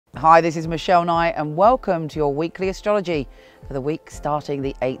Hi, this is Michelle Knight and welcome to your weekly astrology for the week starting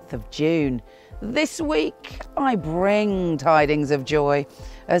the 8th of June. This week, I bring tidings of joy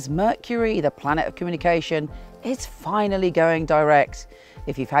as Mercury, the planet of communication, is finally going direct.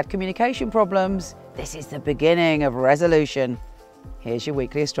 If you've had communication problems, this is the beginning of resolution. Here's your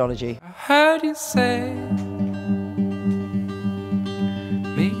weekly astrology. I heard you say,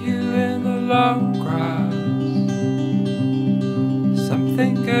 meet you in the long grass.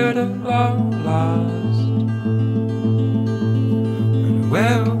 Something good at long last. And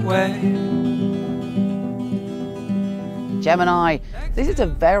we're away. Gemini, this is a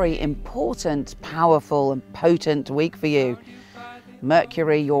very important, powerful and potent week for you.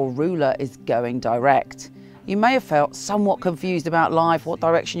 Mercury, your ruler, is going direct. You may have felt somewhat confused about life, what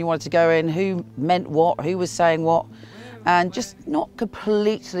direction you wanted to go in, who meant what, who was saying what, and just not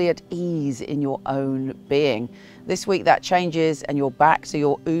completely at ease in your own being. This week that changes and you're back to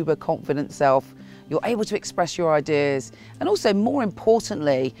your uber confident self. You're able to express your ideas, and also more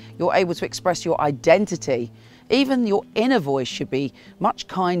importantly, you're able to express your identity. Even your inner voice should be much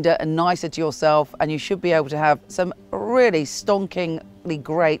kinder and nicer to yourself, and you should be able to have some really stonkingly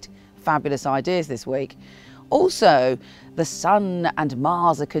great, fabulous ideas this week. Also, the Sun and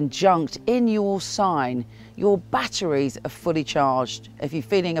Mars are conjunct in your sign. Your batteries are fully charged. If you're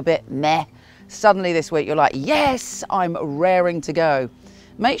feeling a bit meh, suddenly this week you're like, yes, I'm raring to go.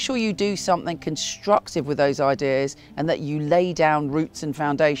 Make sure you do something constructive with those ideas and that you lay down roots and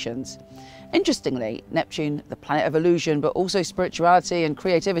foundations. Interestingly, Neptune, the planet of illusion, but also spirituality and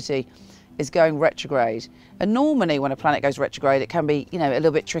creativity, is going retrograde. And normally when a planet goes retrograde, it can be, a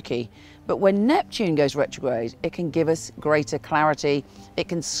little bit tricky. But when Neptune goes retrograde, it can give us greater clarity. It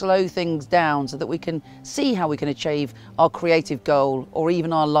can slow things down so that we can see how we can achieve our creative goal or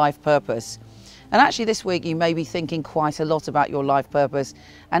even our life purpose. And actually this week you may be thinking quite a lot about your life purpose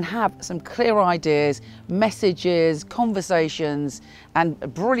and have some clear ideas, messages, conversations, and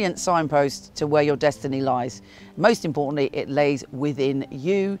brilliant signposts to where your destiny lies. Most importantly, it lays within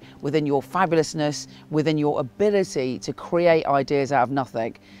you, within your fabulousness, within your ability to create ideas out of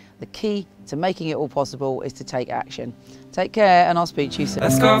nothing. The key to making it all possible is to take action. Take care, and I'll speak to you soon.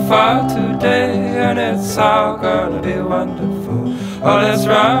 Let's go far today, and it's all gonna be wonderful. Oh, let's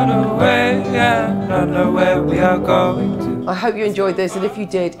run away and I know where we are going to. I hope you enjoyed this, and if you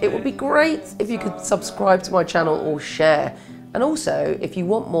did, it would be great if you could subscribe to my channel or share. And also, if you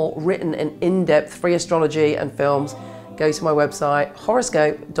want more written and in-depth free astrology and films, go to my website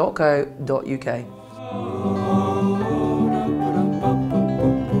horoscope.co.uk.